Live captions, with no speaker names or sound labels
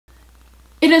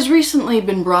It has recently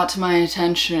been brought to my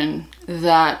attention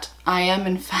that I am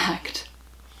in fact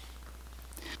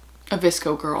a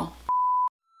visco girl.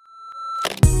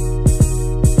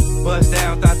 Bust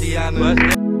down, Tatiana.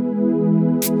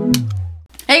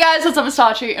 Hey guys, what's up? It's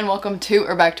Tachi and welcome to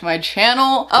or back to my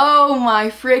channel. Oh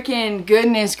my freaking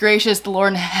goodness gracious, the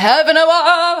Lord in heaven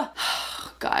above.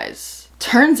 Guys,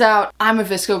 turns out I'm a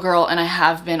visco girl and I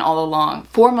have been all along.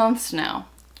 4 months now.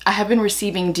 I have been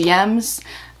receiving DMs,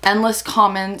 endless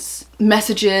comments,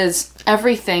 messages,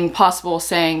 everything possible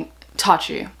saying,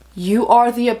 Tachi, you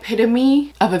are the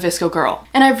epitome of a visco girl.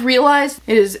 And I've realized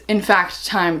it is in fact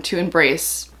time to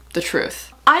embrace the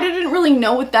truth. I didn't really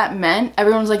know what that meant.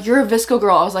 Everyone was like, you're a visco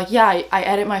girl. I was like, yeah, I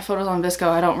edit my photos on visco.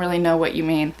 I don't really know what you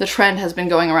mean. The trend has been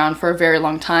going around for a very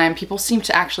long time. People seem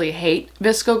to actually hate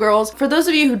visco girls. For those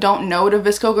of you who don't know what a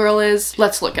visco girl is,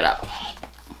 let's look it up.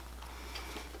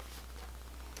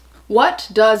 What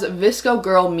does visco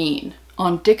girl mean?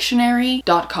 On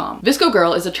dictionary.com. Visco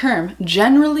girl is a term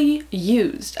generally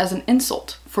used as an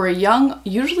insult for a young,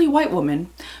 usually white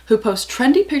woman who posts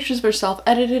trendy pictures of herself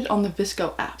edited on the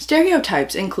Visco app.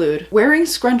 Stereotypes include wearing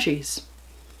scrunchies,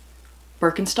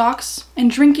 Birkenstocks, and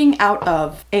drinking out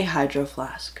of a hydro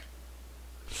flask.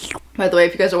 By the way,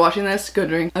 if you guys are watching this, go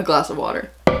drink a glass of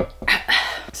water.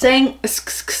 Saying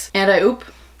and I oop,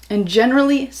 and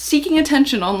generally seeking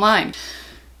attention online.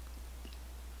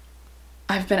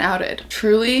 I've been outed.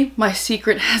 Truly, my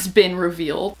secret has been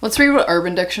revealed. Let's read what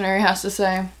Urban Dictionary has to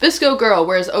say. Visco girl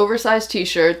wears oversized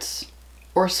t-shirts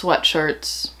or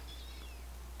sweatshirts.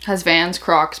 Has Vans,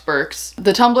 Crocs, Birks.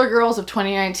 The Tumblr girls of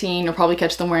 2019, you'll probably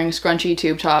catch them wearing scrunchy,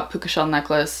 tube top, puka shell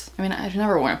necklace. I mean, I've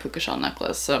never worn a puka shell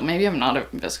necklace, so maybe I'm not a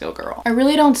visco girl. I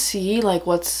really don't see like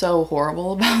what's so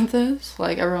horrible about this.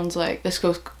 Like everyone's like,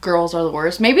 visco girls are the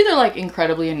worst. Maybe they're like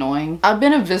incredibly annoying. I've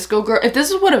been a visco girl. If this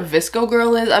is what a visco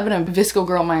girl is, I've been a visco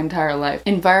girl my entire life.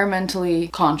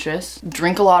 Environmentally conscious,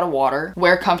 drink a lot of water,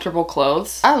 wear comfortable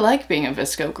clothes. I like being a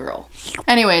visco girl.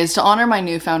 Anyways, to honor my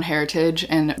newfound heritage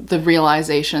and the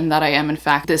realization that I am in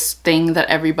fact this thing that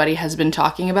everybody has been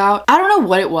talking about. I don't know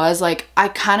what it was, like I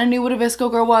kind of knew what a visco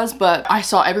girl was, but I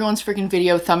saw everyone's freaking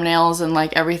video thumbnails and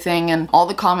like everything and all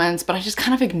the comments, but I just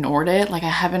kind of ignored it. Like I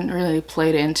haven't really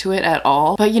played into it at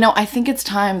all. But you know, I think it's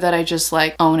time that I just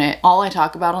like own it. All I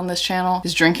talk about on this channel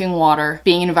is drinking water,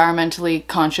 being environmentally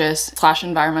conscious /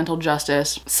 environmental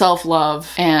justice,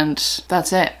 self-love, and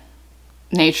that's it.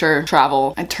 Nature,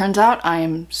 travel. It turns out I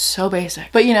am so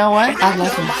basic. But you know what? I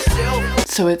love myself,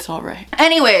 so it's alright.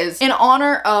 Anyways, in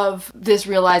honor of this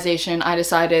realization, I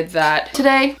decided that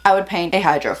today I would paint a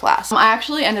hydro flask. I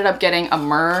actually ended up getting a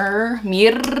Myrrh.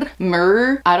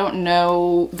 I don't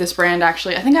know this brand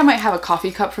actually. I think I might have a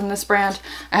coffee cup from this brand.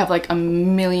 I have like a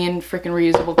million freaking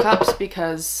reusable cups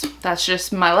because that's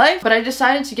just my life. But I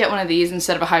decided to get one of these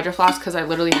instead of a hydro flask because I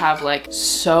literally have like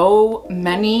so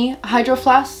many hydro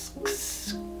flasks.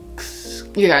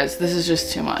 You guys, this is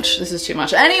just too much. This is too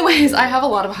much. Anyways, I have a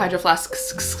lot of hydro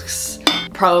flasks,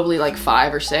 probably like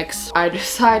 5 or 6. I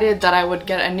decided that I would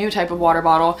get a new type of water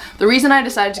bottle. The reason I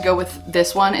decided to go with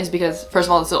this one is because, first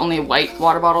of all, it's the only white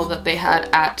water bottle that they had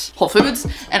at Whole Foods.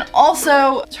 And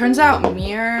also, turns out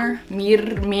Mir,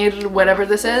 whatever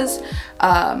this is,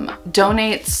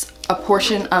 donates a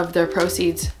portion of their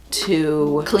proceeds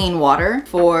to clean water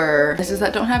for places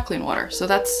that don't have clean water. So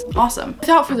that's awesome.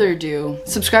 Without further ado,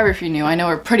 subscribe if you're new. I know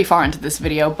we're pretty far into this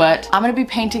video, but I'm gonna be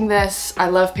painting this. I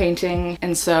love painting,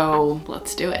 and so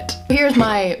let's do it. Here's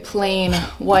my plain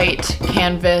white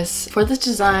canvas. For this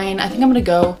design, I think I'm gonna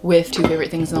go with 2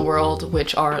 favorite things in the world,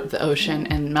 which are the ocean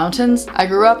and mountains. I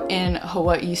grew up in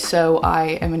Hawaii, so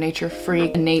I am a nature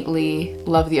freak, innately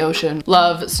love the ocean,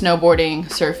 love snowboarding,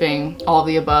 surfing, all of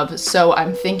the above. So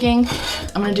I'm thinking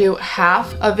I'm gonna do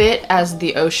half of it as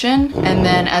the ocean, and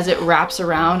then as it wraps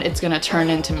around, it's gonna turn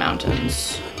into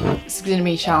mountains. This is gonna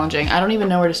be challenging. I don't even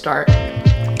know where to start.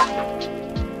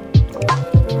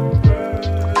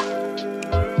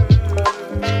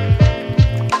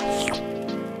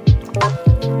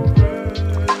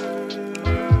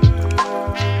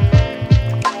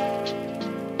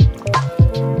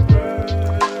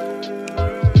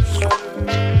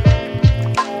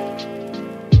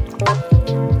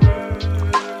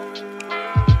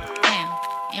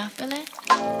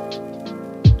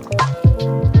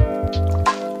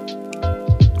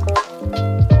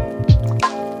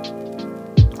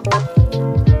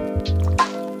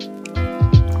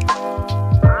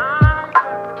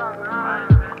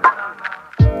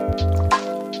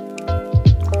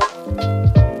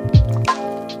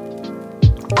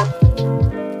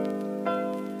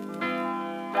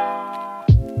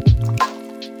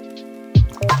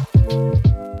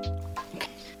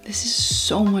 This is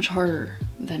so much harder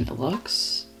than it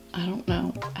looks. I don't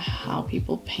know how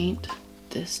people paint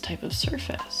this type of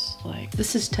surface. Like,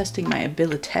 this is testing my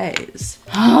abilities.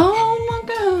 Oh my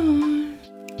god.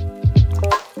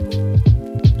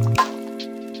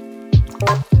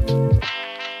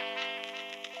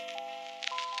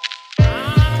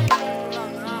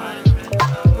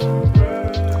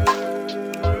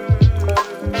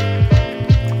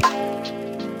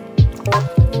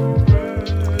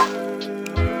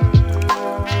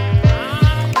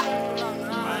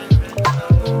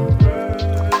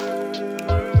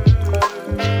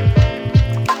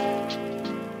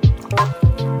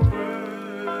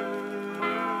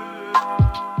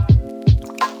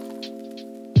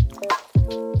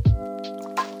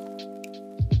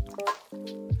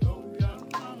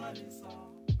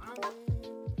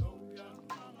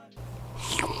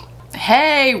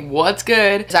 Hey, what's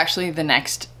good? It's actually the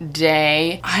next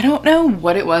day. I don't know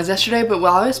what it was yesterday, but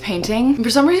while I was painting, for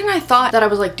some reason I thought that I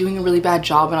was like doing a really bad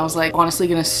job, and I was like honestly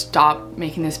gonna stop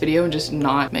making this video and just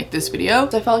not make this video.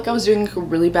 So I felt like I was doing like a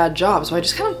really bad job. So I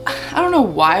just kind of, I don't know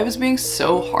why I was being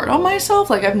so hard on myself.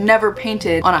 Like, I've never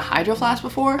painted on a Hydro Flask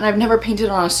before, and I've never painted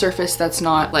on a surface that's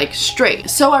not like straight.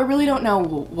 So I really don't know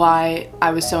why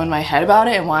I was so in my head about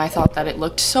it and why I thought that it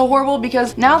looked so horrible,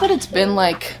 because now that it's been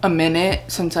like a minute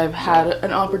since I've had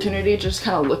an opportunity to just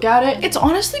kind of look at it, it's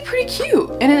honestly pretty cute.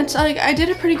 And it's like, I did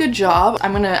a pretty good job.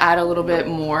 I'm gonna add a little bit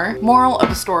more. Moral of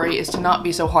the story is to not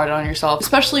be so hard on yourself,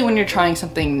 especially when you're trying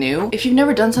something new. If you've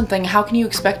never done something, how can you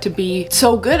expect to be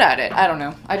so good at it? I don't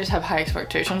know. I just have high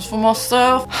expectations for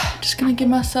myself. Just gonna give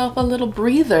myself a little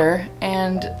breather,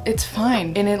 and it's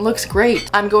fine. And it looks great.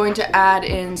 I'm going to add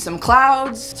in some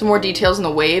clouds, some more details in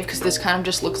the wave, because this kind of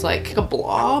just looks like a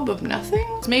blob of nothing.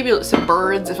 So maybe some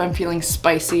birds if I'm feeling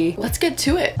spicy. Let's get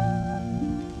to it.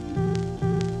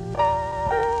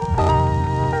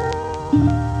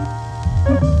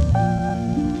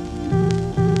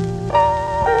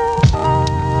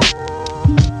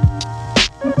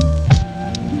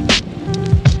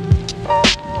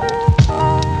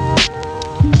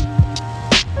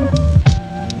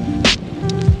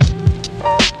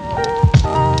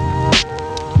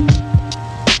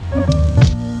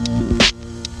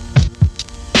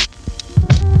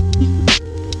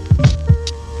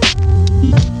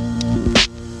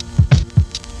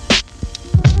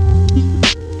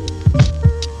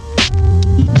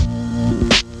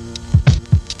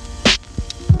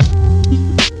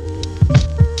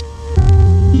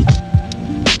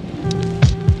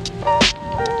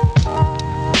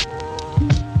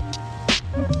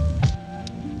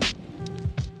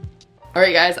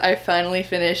 Alright guys, I finally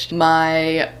finished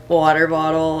my water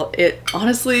bottle. It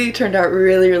honestly turned out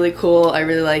really, really cool. I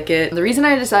really like it. The reason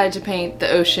I decided to paint the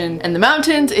ocean and the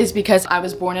mountains is because I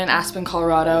was born in Aspen,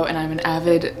 Colorado, and I'm an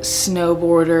avid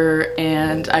snowboarder,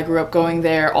 and I grew up going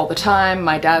there all the time.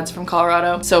 My dad's from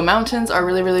Colorado. So mountains are a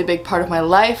really, really big part of my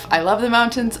life. I love the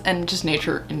mountains and just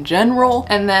nature in general.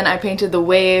 And then I painted the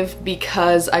wave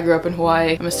because I grew up in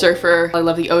Hawaii. I'm a surfer. I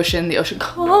love the ocean. The ocean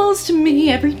calls to me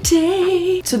every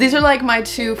day. So these are like my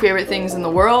two favorite things in the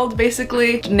world,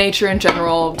 basically. Nature in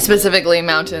general, specifically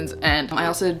mountains, and I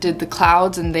also did the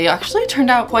clouds, and they actually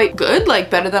turned out quite good, like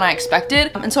better than I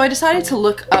expected. And so I decided to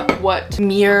look up what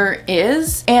mirror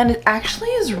is, and it actually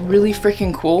is really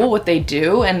freaking cool what they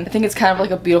do, and I think it's kind of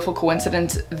like a beautiful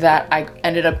coincidence that I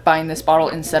ended up buying this bottle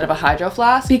instead of a Hydro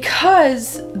Flask,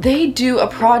 because they do a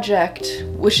project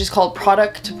which is called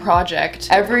Product to Project.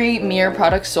 Every mirror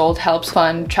product sold helps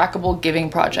fund trackable giving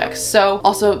projects. So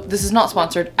also, this is not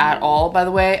sponsored at all, by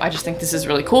the way. I just think this is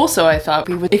really cool, so I thought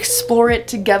we would explore it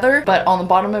together. But on the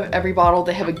bottom of every bottle,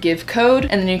 they have a give code,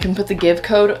 and then you can put the give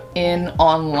code in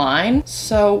online.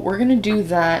 So we're gonna do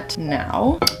that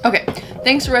now. Okay,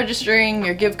 thanks for registering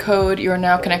your give code. You are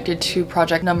now connected to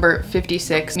project number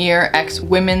 56, Mirror X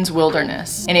Women's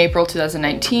Wilderness. In April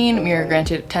 2019, Mirror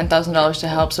granted $10,000 to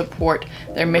help support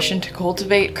their mission to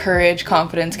cultivate courage,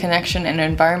 confidence, connection, and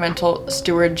environmental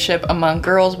stewardship among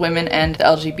girls, women, and the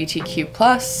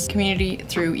LGBTQ+ community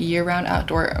through year-round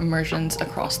outdoor immersions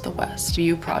across the West.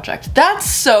 View project. That's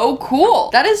so cool!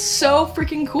 That is so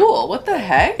freaking cool! What the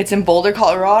heck? It's in Boulder,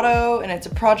 Colorado, and it's a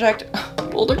project.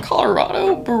 Boulder,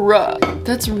 Colorado? Bruh.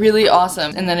 That's really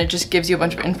awesome. And then it just gives you a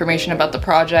bunch of information about the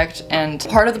project, and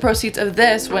part of the proceeds of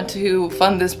this went to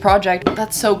fund this project.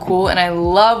 That's so cool, and I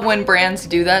love when brands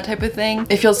do that type of thing.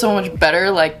 It feels so much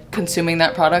better, like consuming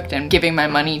that product and giving my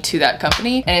money to that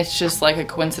company. And it's just like a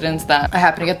coincidence that I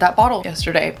happened to get that bottle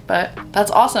yesterday, but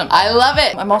that's awesome. I love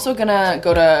it. I'm also gonna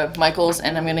go to Michael's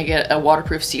and I'm gonna get a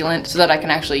waterproof sealant so that I can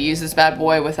actually use this bad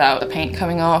boy without the paint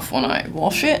coming off when I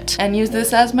wash it, and use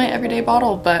this as my everyday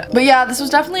bottle. But yeah, this was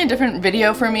definitely a different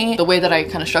video for me. The way that I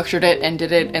kind of structured it and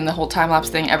did it, and the whole time-lapse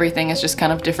thing, everything is just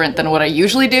kind of different than what I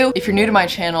usually do. If you're new to my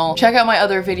channel, check out my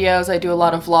other videos. I do a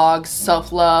lot of vlogs,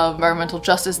 self-love, environmental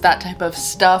justice, that type of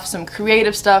stuff, some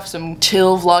creative stuff, some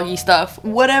chill vloggy stuff,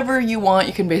 whatever you want,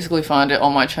 you can basically find it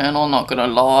on my channel, not gonna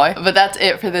lie. But that's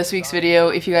it for this week's video.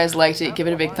 If you guys liked it, give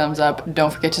it a big thumbs up.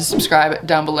 Don't forget to subscribe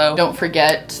down below. Don't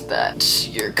forget that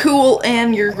you're cool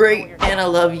and you're great and I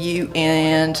love you,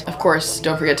 and of course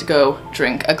don't forget to go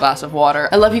drink a glass of water.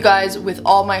 I love you guys with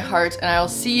all my heart, and I'll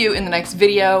see you in the next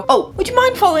video. Oh, would you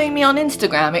mind following me on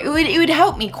Instagram? It would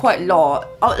help me quite a lot.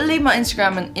 I'll leave my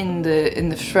Instagram in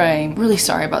the frame. Really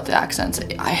sorry about the accents.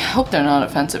 I hope they're not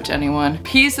offensive to anyone.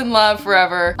 Peace and love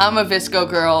forever. I'm a Visco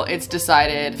girl. It's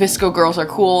decided. Visco girls are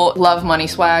cool. Love money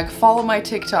swag. Follow my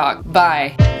TikTok.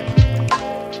 Bye.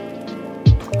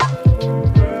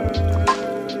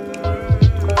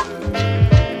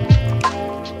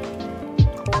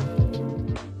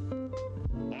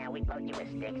 Yeah, we poked you with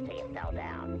sticks till you fell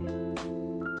down.